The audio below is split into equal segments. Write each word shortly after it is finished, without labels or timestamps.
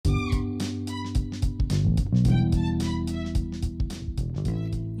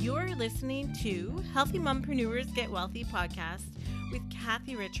listening to Healthy Mompreneurs Get Wealthy podcast with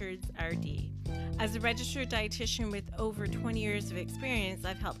Kathy Richards, RD. As a registered dietitian with over 20 years of experience,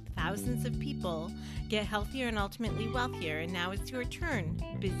 I've helped thousands of people get healthier and ultimately wealthier, and now it's your turn,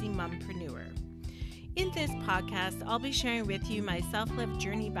 busy mompreneur. In this podcast, I'll be sharing with you my self-love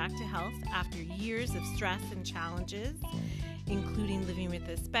journey back to health after years of stress and challenges, including living with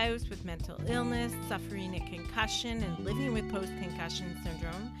a spouse with mental illness, suffering a concussion, and living with post-concussion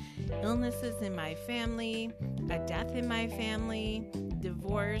syndrome, illnesses in my family, a death in my family,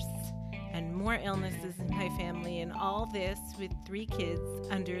 divorce, and more illnesses in my family, and all this with 3 kids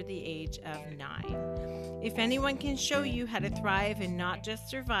under the age of 9. If anyone can show you how to thrive and not just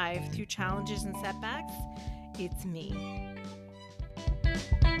survive through challenges and setbacks, it's me.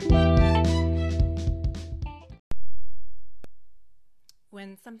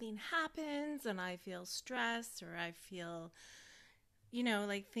 When something happens and I feel stressed or I feel,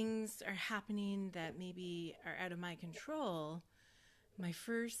 like things are happening that maybe are out of my control, my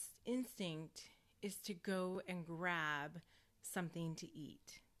first instinct is to go and grab something to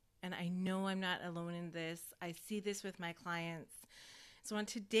eat. And I know I'm not alone in this. I see this with my clients. So on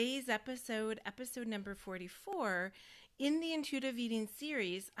today's episode number 44, in the Intuitive Eating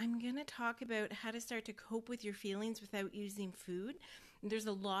series, I'm going to talk about how to start to cope with your feelings without using food. There's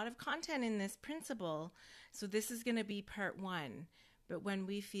a lot of content in this principle, so this is going to be part 1. But when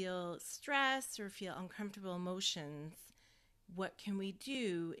we feel stress or feel uncomfortable emotions, what can we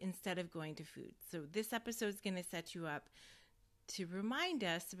do instead of going to food? So this episode is going to set you up to remind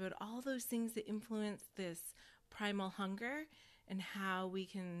us about all those things that influence this primal hunger and how we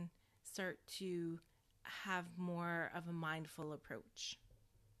can start to have more of a mindful approach.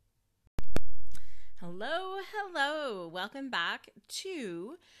 Hello. Welcome back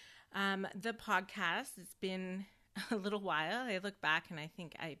to the podcast. It's been a little while. I look back and I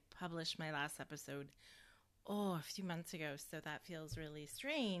think I published my last episode a few months ago, so that feels really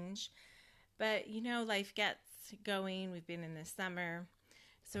strange. But life gets going. We've been in the summer.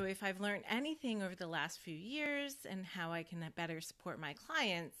 So if I've learned anything over the last few years and how I can better support my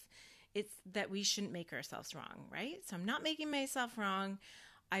clients, it's that we shouldn't make ourselves wrong, right? So I'm not making myself wrong.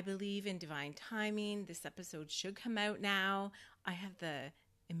 I believe in divine timing. This episode should come out now. I have the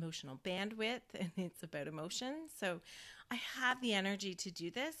emotional bandwidth and it's about emotion. So I have the energy to do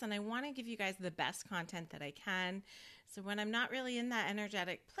this and I want to give you guys the best content that I can. So when I'm not really in that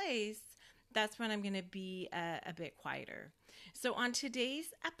energetic place, that's when I'm going to be a bit quieter. So on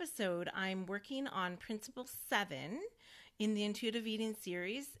today's episode, I'm working on Principle 7 in the Intuitive Eating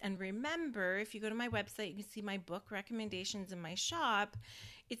series. And remember, if you go to my website, you can see my book recommendations in my shop.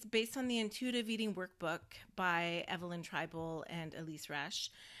 It's based on the Intuitive Eating Workbook by Evelyn Tribal and Elise Resch,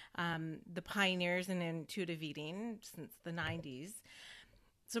 the pioneers in intuitive eating since the 90s.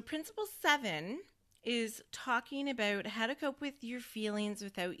 So Principle 7 is talking about how to cope with your feelings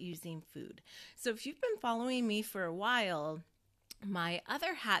without using food. So if you've been following me for a while, my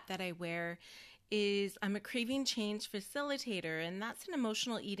other hat that I wear is I'm a craving change facilitator, and that's an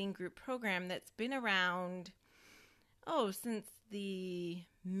emotional eating group program that's been around, since the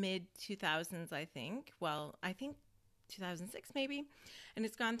mid-2000s, I think. Well, I think 2006 maybe. And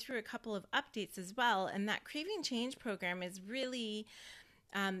it's gone through a couple of updates as well. And that craving change program is really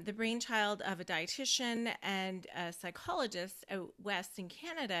the brainchild of a dietitian and a psychologist out west in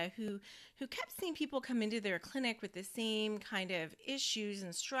Canada who kept seeing people come into their clinic with the same kind of issues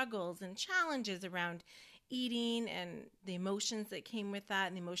and struggles and challenges around eating and the emotions that came with that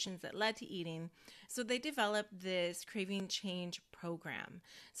and the emotions that led to eating. So they developed this craving change program.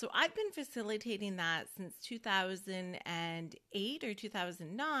 So I've been facilitating that since 2008 or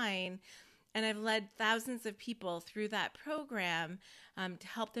 2009. And I've led thousands of people through that program to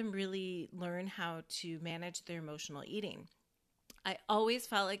help them really learn how to manage their emotional eating. I always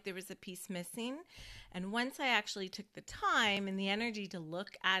felt like there was a piece missing. And once I actually took the time and the energy to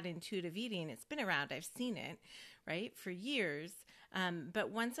look at intuitive eating, it's been around, I've seen it, right, for years. But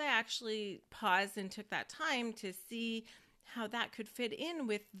once I actually paused and took that time to see how that could fit in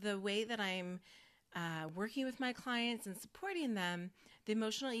with the way that I'm working with my clients and supporting them, the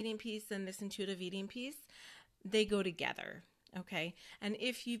emotional eating piece and this intuitive eating piece, they go together, okay? And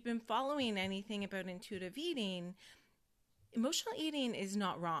if you've been following anything about intuitive eating, emotional eating is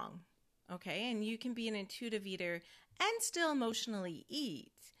not wrong, okay? And you can be an intuitive eater and still emotionally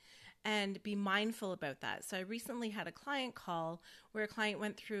eat and be mindful about that. So I recently had a client call where a client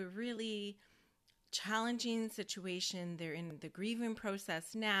went through a really challenging situation. They're in the grieving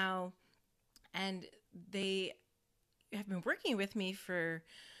process now, and they have been working with me for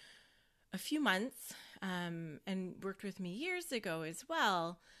a few months and worked with me years ago as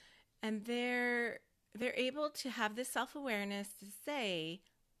well. And they're able to have this self-awareness to say,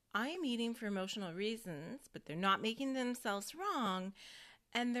 I am eating for emotional reasons, but they're not making themselves wrong.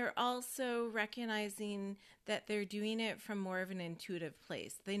 And they're also recognizing that they're doing it from more of an intuitive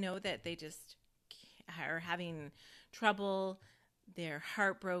place. They know that they just are having trouble, they're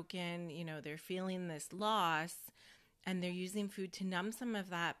heartbroken, they're feeling this loss, and they're using food to numb some of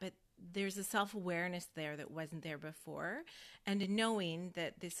that. But there's a self-awareness there that wasn't there before, and knowing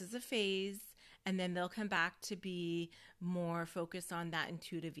that this is a phase, and then they'll come back to be more focused on that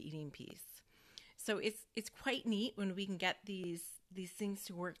intuitive eating piece. So it's quite neat when we can get these things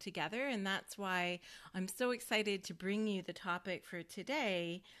to work together, and that's why I'm so excited to bring you the topic for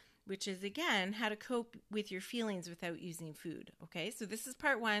today, which is, again, how to cope with your feelings without using food. Okay, so this is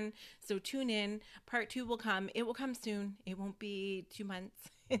part 1, so tune in. Part 2 will come. It will come soon. It won't be 2 months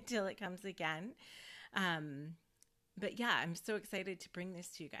until it comes again. But yeah, I'm so excited to bring this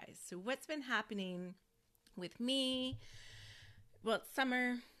to you guys. So what's been happening with me? Well, it's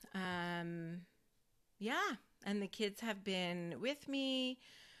summer. Yeah, and the kids have been with me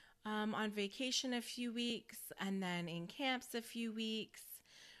on vacation a few weeks, and then in camps a few weeks.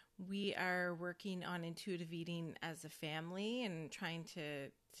 We are working on intuitive eating as a family and trying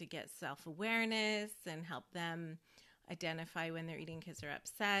to get self-awareness and help them identify when they're eating because they're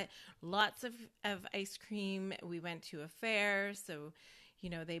upset. Lots of ice cream. We went to a fair, so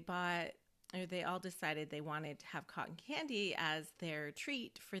they all decided they wanted to have cotton candy as their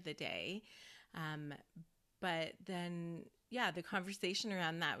treat for the day. But then, yeah, the conversation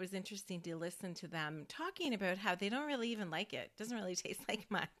around that was interesting to listen to them talking about how they don't really even like it. It doesn't really taste like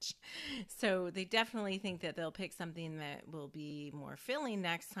much. So they definitely think that they'll pick something that will be more filling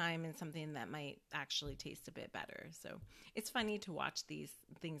next time and something that might actually taste a bit better. So it's funny to watch these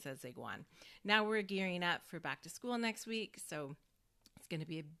things as they go on. Now we're gearing up for back to school next week. So it's going to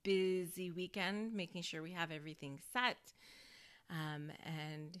be a busy weekend, making sure we have everything set.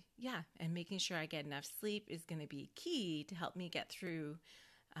 And making sure I get enough sleep is going to be key to help me get through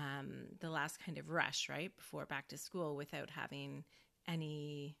the last kind of rush, right, before back to school without having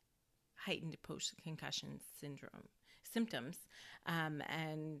any heightened post-concussion syndrome symptoms.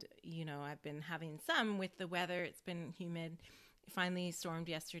 I've been having some with the weather. It's been humid. It finally stormed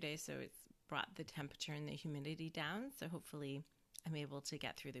yesterday, so it's brought the temperature and the humidity down. So hopefully I'm able to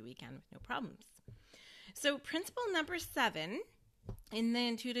get through the weekend with no problems. So principle number 7 in the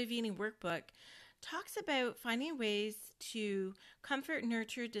Intuitive Eating Workbook talks about finding ways to comfort,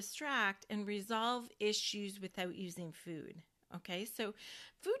 nurture, distract, and resolve issues without using food. Okay, so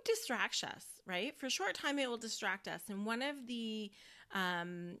food distracts us, right? For a short time, it will distract us. And one of the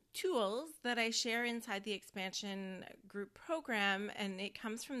tools that I share inside the expansion group program, and it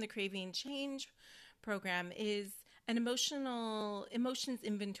comes from the Craving Change program, is an emotions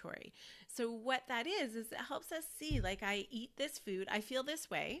inventory. So what that is it helps us see, like, I eat this food, I feel this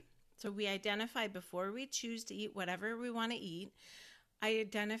way. So we identify before we choose to eat whatever we want to eat. I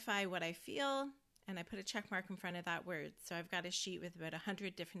identify what I feel, and I put a check mark in front of that word. So I've got a sheet with about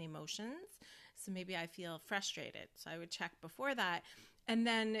 100 different emotions. So maybe I feel frustrated. So I would check before that. And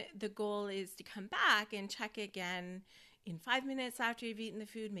then the goal is to come back and check again in 5 minutes after you've eaten the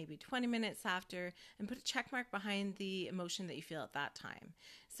food, maybe 20 minutes after, and put a check mark behind the emotion that you feel at that time.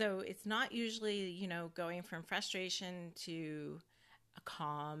 So it's not usually, going from frustration to a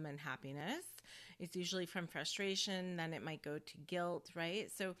calm and happiness. It's usually from frustration, then it might go to guilt, right?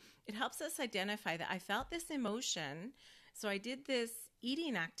 So it helps us identify that I felt this emotion, so I did this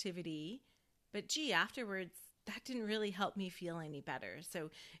eating activity, but afterwards, that didn't really help me feel any better. So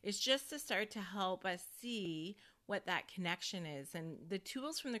it's just to start to help us see what that connection is. And the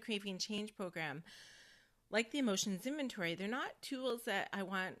tools from the Craving Change program, like the emotions inventory, they're not tools that I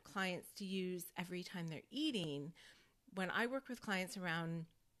want clients to use every time they're eating. When I work with clients around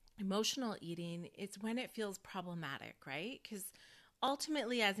emotional eating, it's when it feels problematic, right? Because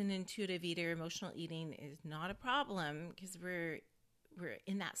ultimately, as an intuitive eater, emotional eating is not a problem because we're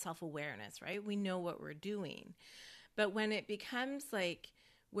in that self-awareness, right? We know what we're doing. But when it becomes like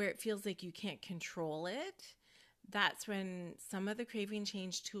where it feels like you can't control it, that's when some of the Craving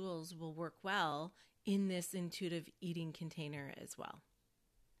Change tools will work well in this intuitive eating container as well.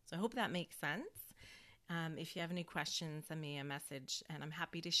 So I hope that makes sense. If you have any questions, send me a message, and I'm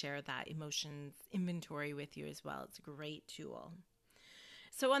happy to share that emotions inventory with you as well. It's a great tool.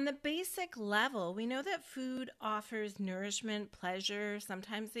 So on the basic level, we know that food offers nourishment, pleasure.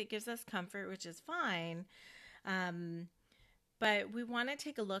 Sometimes it gives us comfort, which is fine. But we want to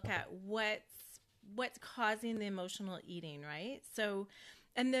take a look at what's causing the emotional eating, right? So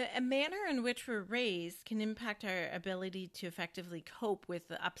And the a manner in which we're raised can impact our ability to effectively cope with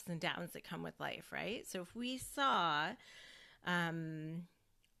the ups and downs that come with life, right? So if we saw um,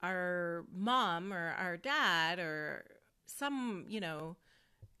 our mom or our dad or some,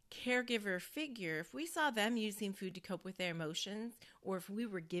 caregiver figure, if we saw them using food to cope with their emotions, or if we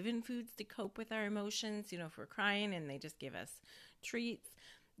were given foods to cope with our emotions, if we're crying and they just give us treats,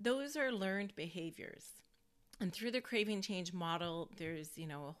 those are learned behaviors. And through the craving change model, there's,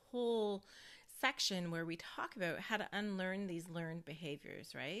 a whole section where we talk about how to unlearn these learned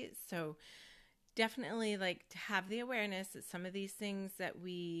behaviors, right? So definitely like to have the awareness that some of these things that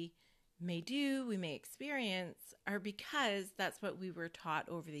we may experience are because that's what we were taught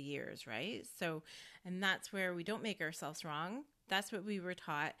over the years, right? So, and that's where we don't make ourselves wrong. That's what we were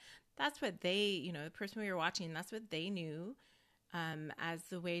taught. That's what they, the person we were watching, that's what they knew as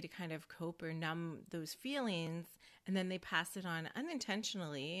the way to kind of cope or numb those feelings. And then they pass it on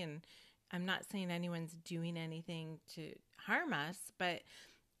unintentionally. And I'm not saying anyone's doing anything to harm us, but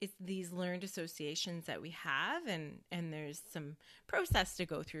it's these learned associations that we have, and there's some process to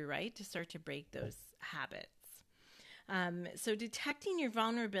go through, right, to start to break those habits. So detecting your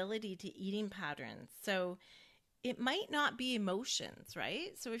vulnerability to eating patterns. So it might not be emotions,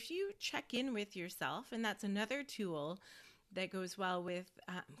 right? So if you check in with yourself, and that's another tool that goes well with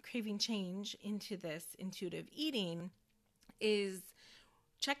craving change into this intuitive eating, is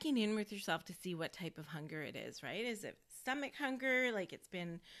checking in with yourself to see what type of hunger it is, right? Is it stomach hunger, like it's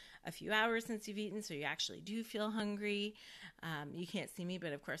been a few hours since you've eaten, so you actually do feel hungry? You can't see me,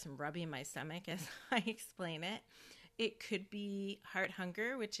 but of course I'm rubbing my stomach as I explain it. It could be heart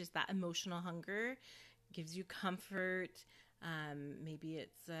hunger, which is that emotional hunger, gives you comfort. Maybe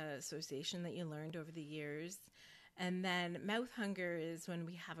it's an association that you learned over the years. And then mouth hunger is when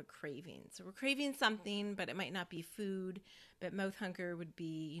we have a craving. So we're craving something, but it might not be food. But mouth hunger would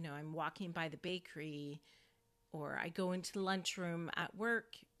be, I'm walking by the bakery, or I go into the lunchroom at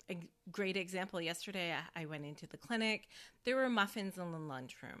work. A great example, yesterday I went into the clinic. There were muffins in the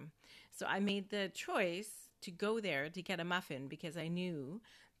lunchroom. So I made the choice to go there to get a muffin because I knew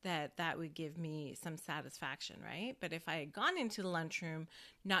that that would give me some satisfaction, right? But if I had gone into the lunchroom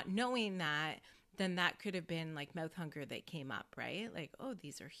not knowing that, then that could have been like mouth hunger that came up, right? Like, oh,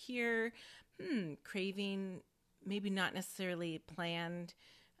 these are here. Craving, maybe not necessarily planned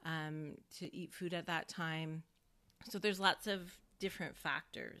to eat food at that time. So there's lots of different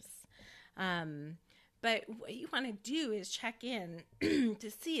factors. But what you want to do is check in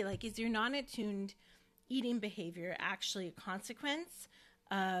to see, like, is your non-attuned eating behavior actually a consequence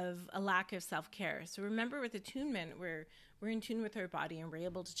of a lack of self-care? So remember, with attunement, we're in tune with our body, and we're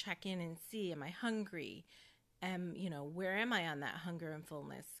able to check in and see, am I hungry? Where am I on that hunger and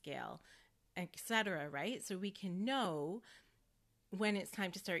fullness scale, etc., right? So we can know when it's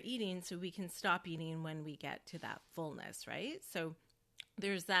time to start eating, so we can stop eating when we get to that fullness, right? So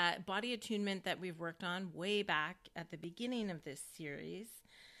there's that body attunement that we've worked on way back at the beginning of this series.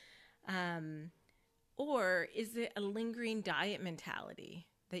 Or is it a lingering diet mentality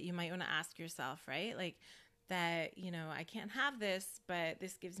that you might want to ask yourself, right? Like that, I can't have this, but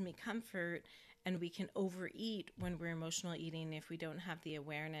this gives me comfort, and we can overeat when we're emotional eating if we don't have the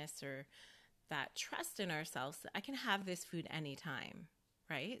awareness or that trust in ourselves that I can have this food anytime,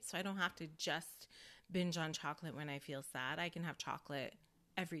 right? So I don't have to just binge on chocolate when I feel sad. I can have chocolate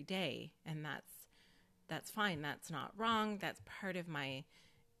every day, and that's fine. That's not wrong. That's part of my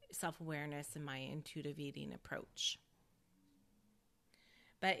self-awareness and my intuitive eating approach.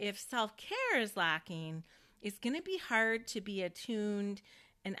 But if self-care is lacking, it's going to be hard to be attuned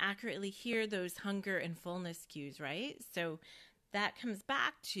and accurately hear those hunger and fullness cues, right? So that comes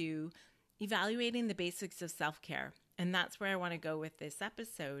back to evaluating the basics of self-care. And that's where I want to go with this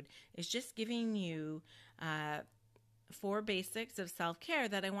episode, is just giving you 4 basics of self-care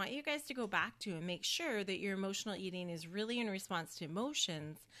that I want you guys to go back to and make sure that your emotional eating is really in response to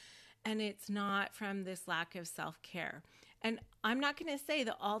emotions, and it's not from this lack of self-care. And I'm not going to say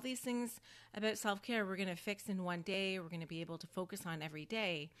that all these things about self-care we're going to fix in one day, we're going to be able to focus on every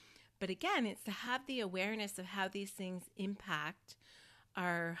day. But again, it's to have the awareness of how these things impact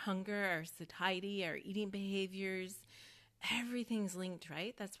our hunger, our satiety, our eating behaviors. Everything's linked,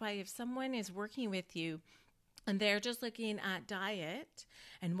 right? That's why if someone is working with you and they're just looking at diet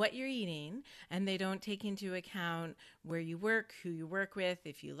and what you're eating, and they don't take into account where you work, who you work with,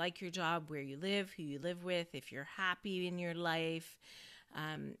 if you like your job, where you live, who you live with, if you're happy in your life,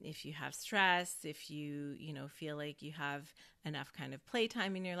 if you have stress, if you feel like you have enough kind of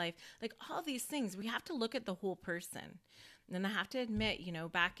playtime in your life, like all these things, we have to look at the whole person. And I have to admit,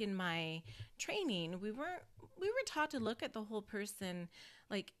 back in my training, we were taught to look at the whole person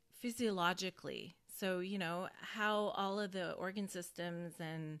like physiologically. So, how all of the organ systems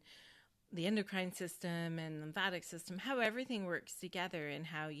and the endocrine system and lymphatic system, how everything works together, and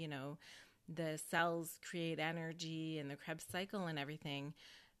how, the cells create energy and the Krebs cycle and everything.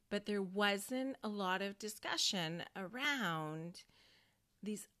 But there wasn't a lot of discussion around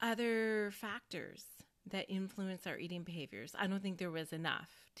these other factors that influence our eating behaviors. I don't think there was enough,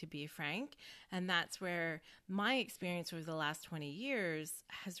 to be frank. And that's where my experience over the last 20 years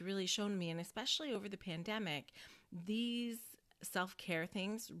has really shown me, and especially over the pandemic, these self-care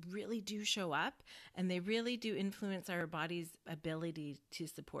things really do show up, and they really do influence our body's ability to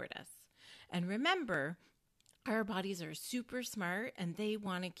support us. And remember, our bodies are super smart, and they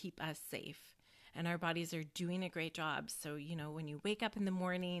want to keep us safe. And our bodies are doing a great job. So, when you wake up in the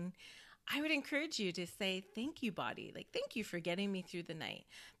morning, I would encourage you to say, thank you, body. Like, thank you for getting me through the night.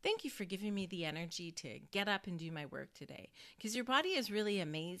 Thank you for giving me the energy to get up and do my work today. Because your body is really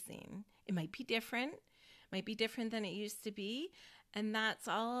amazing. It might be different than it used to be. And that's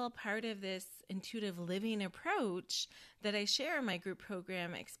all part of this intuitive living approach that I share in my group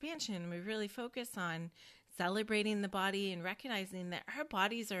program Expansion. We really focus on celebrating the body and recognizing that our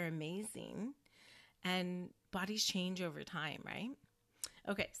bodies are amazing and bodies change over time, right?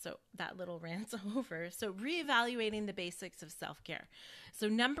 Okay, so that little rant's over. So reevaluating the basics of self-care. So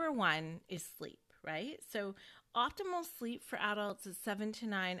number one is sleep, right? So optimal sleep for adults is 7 to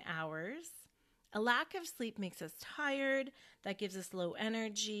 9 hours. A lack of sleep makes us tired. That gives us low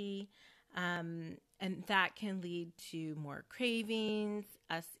energy. And that can lead to more cravings,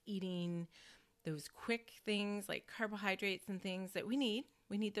 us eating those quick things like carbohydrates and things that we need.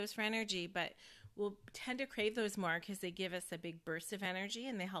 We need those for energy, but we'll tend to crave those more because they give us a big burst of energy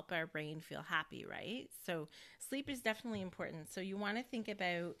and they help our brain feel happy, right? So sleep is definitely important. So you want to think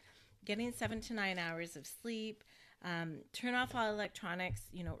about getting 7 to 9 hours of sleep. Turn off all electronics,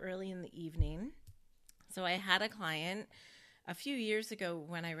 early in the evening. So I had a client a few years ago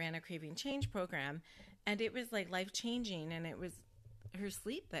when I ran a Craving Change program, and it was like life-changing, and it was her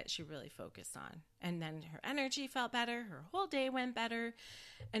sleep that she really focused on. And then her energy felt better, her whole day went better.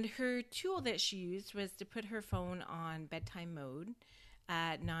 And her tool that she used was to put her phone on bedtime mode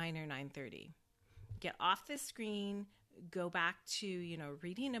at 9 or 9:30. Get off the screen, go back to,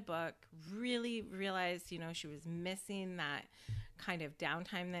 reading a book, really realize, she was missing that kind of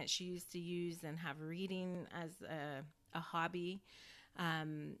downtime that she used to use and have reading as a hobby.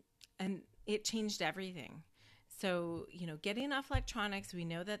 And it changed everything. So, getting off electronics, we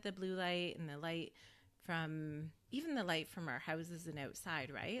know that the blue light and the light from, even the light from our houses and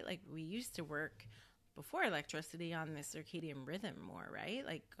outside, right? Like we used to work before electricity on the circadian rhythm more, right?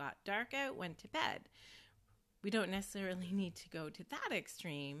 Like got dark out, went to bed. We don't necessarily need to go to that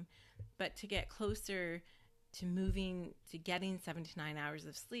extreme, but to get closer to moving to getting 7 to 9 hours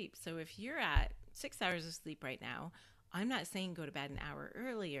of sleep. So if you're at 6 hours of sleep right now, I'm not saying go to bed an hour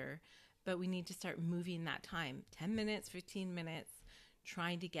earlier, but we need to start moving that time, 10 minutes, 15 minutes,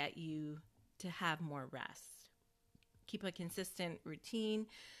 trying to get you to have more rest. Keep a consistent routine.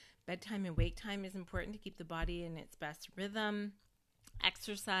 Bedtime and wake time is important to keep the body in its best rhythm.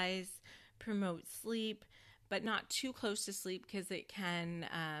 Exercise, promote sleep, but not too close to sleep because it can,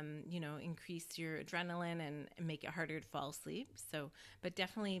 increase your adrenaline and make it harder to fall asleep. So, but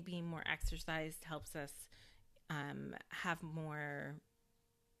definitely being more exercised helps us have more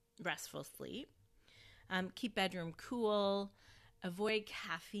restful sleep. Keep bedroom cool. Avoid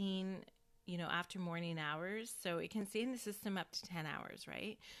caffeine, after morning hours. So it can stay in the system up to 10 hours,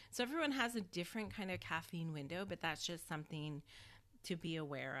 right? So everyone has a different kind of caffeine window, but that's just something to be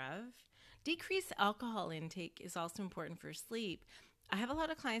aware of. Decreased alcohol intake is also important for sleep. I have a lot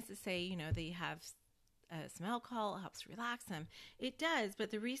of clients that say, they have some alcohol, it helps relax them. It does,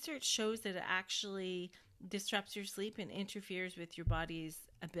 but the research shows that it actually disrupts your sleep and interferes with your body's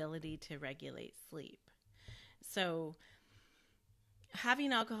ability to regulate sleep. So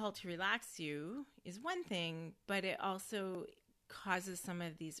having alcohol to relax you is one thing, but it also causes some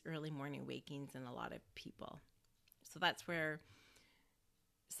of these early morning wakings in a lot of people. So that's where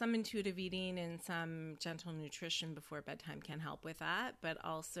some intuitive eating and some gentle nutrition before bedtime can help with that, but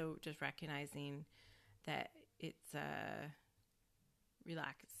also just recognizing that it's a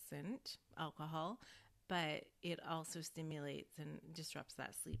relaxant alcohol, but it also stimulates and disrupts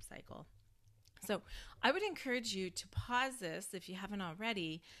that sleep cycle. So I would encourage you to pause this if you haven't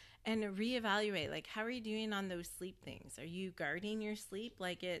already and reevaluate, like, how are you doing on those sleep things? Are you guarding your sleep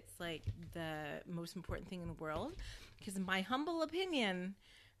like it's like the most important thing in the world? Because in my humble opinion,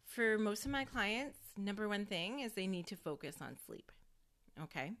 For most of my clients, number one thing is they need to focus on sleep.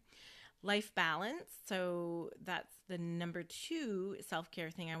 Okay. Life balance. So that's the number two self-care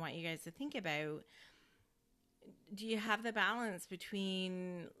thing I want you guys to think about. Do you have the balance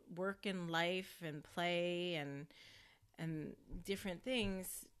between work and life and play and different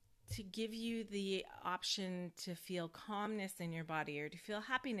things to give you the option to feel calmness in your body or to feel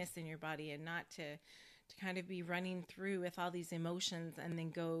happiness in your body, and not to kind of be running through with all these emotions and then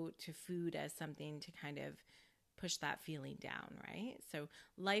go to food as something to kind of push that feeling down, right? So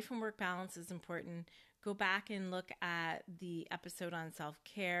life and work balance is important. Go back and look at the episode on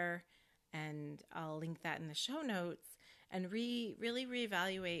self-care, and I'll link that in the show notes, and really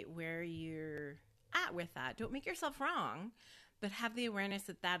reevaluate where you're at with that. Don't make yourself wrong, but have the awareness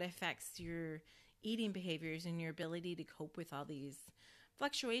that that affects your eating behaviors and your ability to cope with all these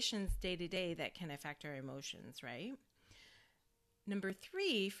fluctuations day to day that can affect our emotions, right? Number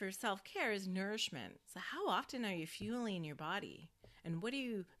three for self-care is nourishment. So how often are you fueling your body? And what are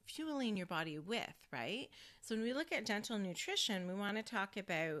you fueling your body with, right? So when we look at gentle nutrition, we want to talk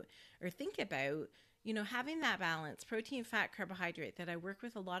about or think about, having that balance, protein, fat, carbohydrate that I work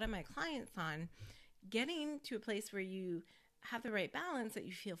with a lot of my clients on, getting to a place where you have the right balance, that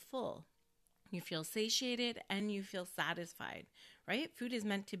you feel full, you feel satiated, and you feel satisfied, right? Food is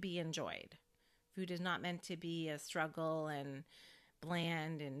meant to be enjoyed. Food is not meant to be a struggle and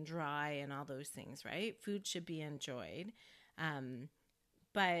bland and dry and all those things, right? Food should be enjoyed.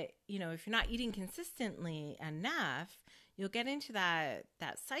 But, if you're not eating consistently enough, you'll get into that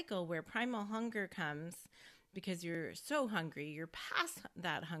cycle where primal hunger comes because you're so hungry, you're past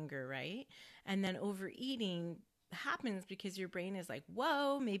that hunger, right? And then overeating happens because your brain is like,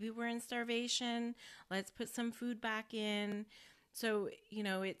 whoa, maybe we're in starvation. Let's put some food back in. So,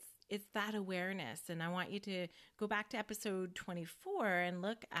 it's that awareness. And I want you to go back to episode 24 and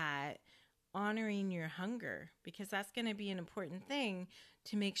look at honoring your hunger, because that's going to be an important thing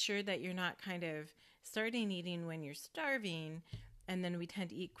to make sure that you're not kind of starting eating when you're starving. And then we tend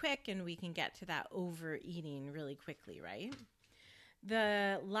to eat quick and we can get to that overeating really quickly, right?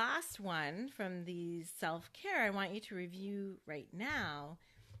 The last one from the self-care I want you to review right now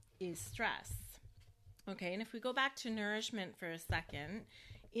is stress. Okay, and if we go back to nourishment for a second,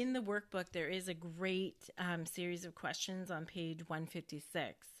 in the workbook there is a great series of questions on page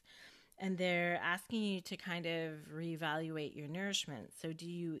 156. And they're asking you to kind of reevaluate your nourishment. So do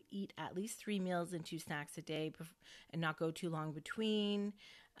you eat at least 3 meals and 2 snacks a day and not go too long between?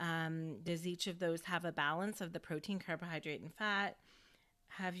 Does each of those have a balance of the protein, carbohydrate, and fat?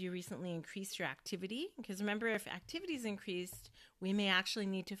 Have you recently increased your activity? Because remember, if activity is increased, we may actually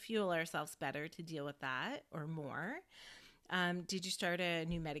need to fuel ourselves better to deal with that or more. Did you start a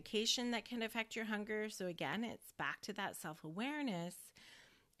new medication that can affect your hunger? So again, it's back to that self-awareness.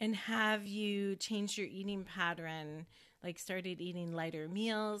 And have you changed your eating pattern, like started eating lighter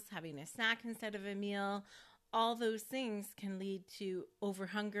meals, having a snack instead of a meal? All those things can lead to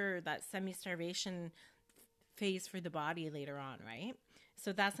overhunger, that semi-starvation phase for the body later on, right?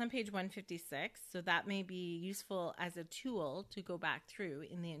 So that's on page 156. So that may be useful as a tool to go back through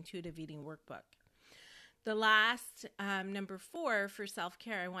in the intuitive eating workbook. The last, number 4 for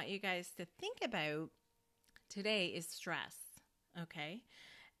self-care I want you guys to think about today is stress, okay?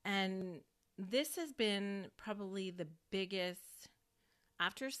 And this has been probably the biggest,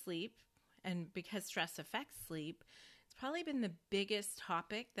 after sleep, and because stress affects sleep, it's probably been the biggest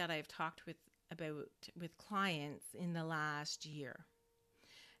topic that I've talked about with clients in the last year.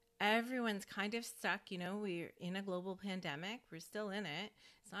 Everyone's kind of stuck, we're in a global pandemic. We're still in it.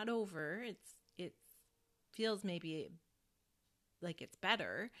 It's not over. It feels maybe like it's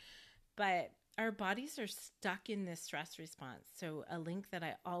better, but our bodies are stuck in this stress response. So a link that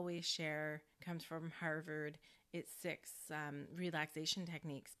I always share comes from Harvard. It's 6 relaxation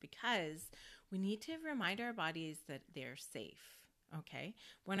techniques, because we need to remind our bodies that they're safe, okay?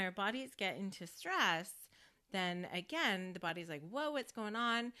 When our bodies get into stress, then again, the body's like, whoa, what's going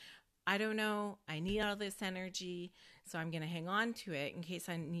on? I don't know. I need all this energy, so I'm going to hang on to it in case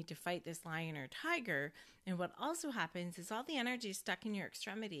I need to fight this lion or tiger. And what also happens is all the energy is stuck in your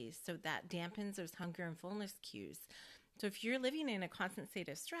extremities, so that dampens those hunger and fullness cues. So if you're living in a constant state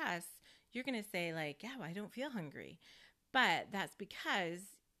of stress, you're going to say like, yeah, I don't feel hungry. But that's because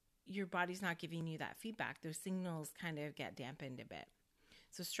your body's not giving you that feedback. Those signals kind of get dampened a bit.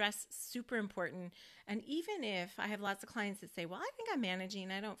 So stress, super important. And even if I have lots of clients that say, well, I think I'm managing,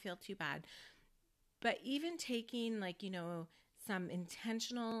 I don't feel too bad. But even taking some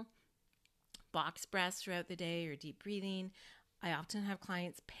intentional box breaths throughout the day or deep breathing, I often have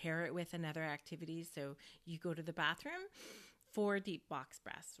clients pair it with another activity. So you go to the bathroom, 4 deep box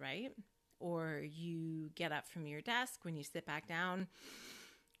breaths, right? Or you get up from your desk, when you sit back down,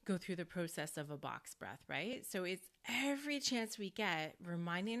 go through the process of a box breath, right? So it's every chance we get,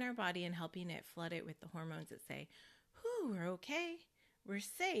 reminding our body and helping it flood it with the hormones that say, whew, we're okay, we're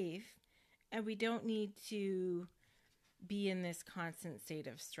safe, and we don't need to be in this constant state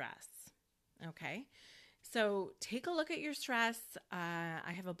of stress, okay? So take a look at your stress.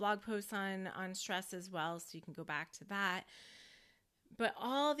 I have a blog post on stress as well, so you can go back to that. But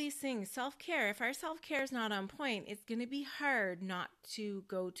all these things, self-care, if our self-care is not on point, it's going to be hard not to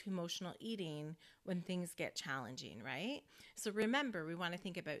go to emotional eating when things get challenging, right? So remember, we want to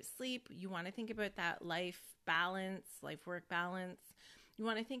think about sleep. You want to think about that life balance, life-work balance. You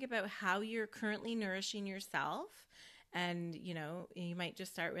want to think about how you're currently nourishing yourself. And, you know, you might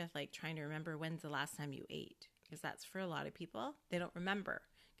just start with like trying to remember when's the last time you ate, because that's for a lot of people. They don't remember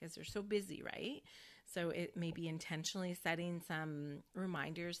because they're so busy, right? So it may be intentionally setting some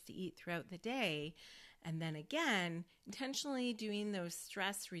reminders to eat throughout the day. And then again, intentionally doing those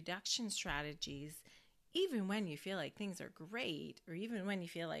stress reduction strategies, even when you feel like things are great, or even when you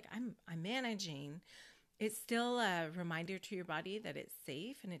feel like I'm managing, it's still a reminder to your body that it's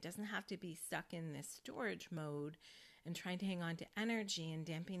safe and it doesn't have to be stuck in this storage mode and trying to hang on to energy and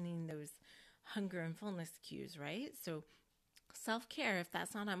dampening those hunger and fullness cues, right? So self-care, if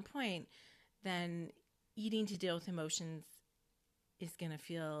that's not on point, then eating to deal with emotions is going to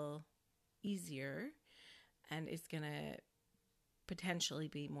feel easier and it's going to potentially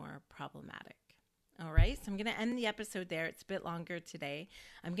be more problematic. All right, so I'm going to end the episode there. It's a bit longer today.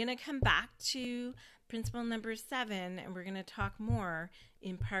 I'm going to come back to principle number 7, and we're going to talk more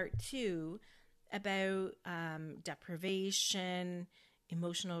in part 2 about deprivation,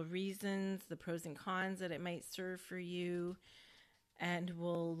 emotional reasons, the pros and cons that it might serve for you. And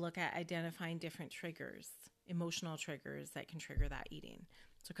we'll look at identifying different triggers, emotional triggers that can trigger that eating.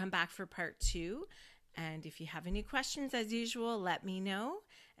 So come back for part 2. And if you have any questions, as usual, let me know.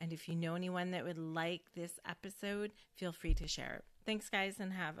 And if you know anyone that would like this episode, feel free to share it. Thanks, guys,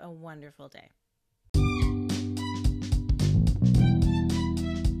 and have a wonderful day.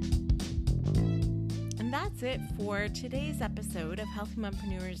 And that's it for today's episode of Healthy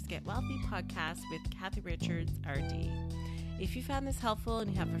Mompreneurs Get Wealthy podcast with Kathy Richards, RD. If you found this helpful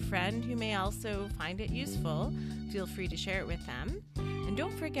and you have a friend who may also find it useful, feel free to share it with them. And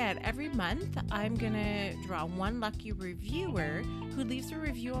don't forget, every month I'm going to draw one lucky reviewer who leaves a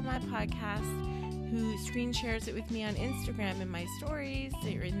review on my podcast, who screen shares it with me on Instagram in my stories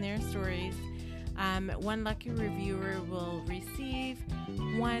or in their stories. One lucky reviewer will receive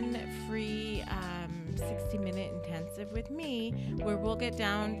one free 60-minute intensive with me, where we'll get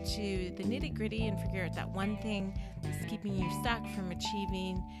down to the nitty-gritty and figure out that one thing that's keeping you stuck from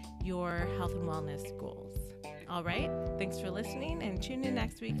achieving your health and wellness goals. All right, thanks for listening, and tune in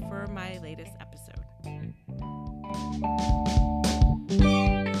next week for my latest episode.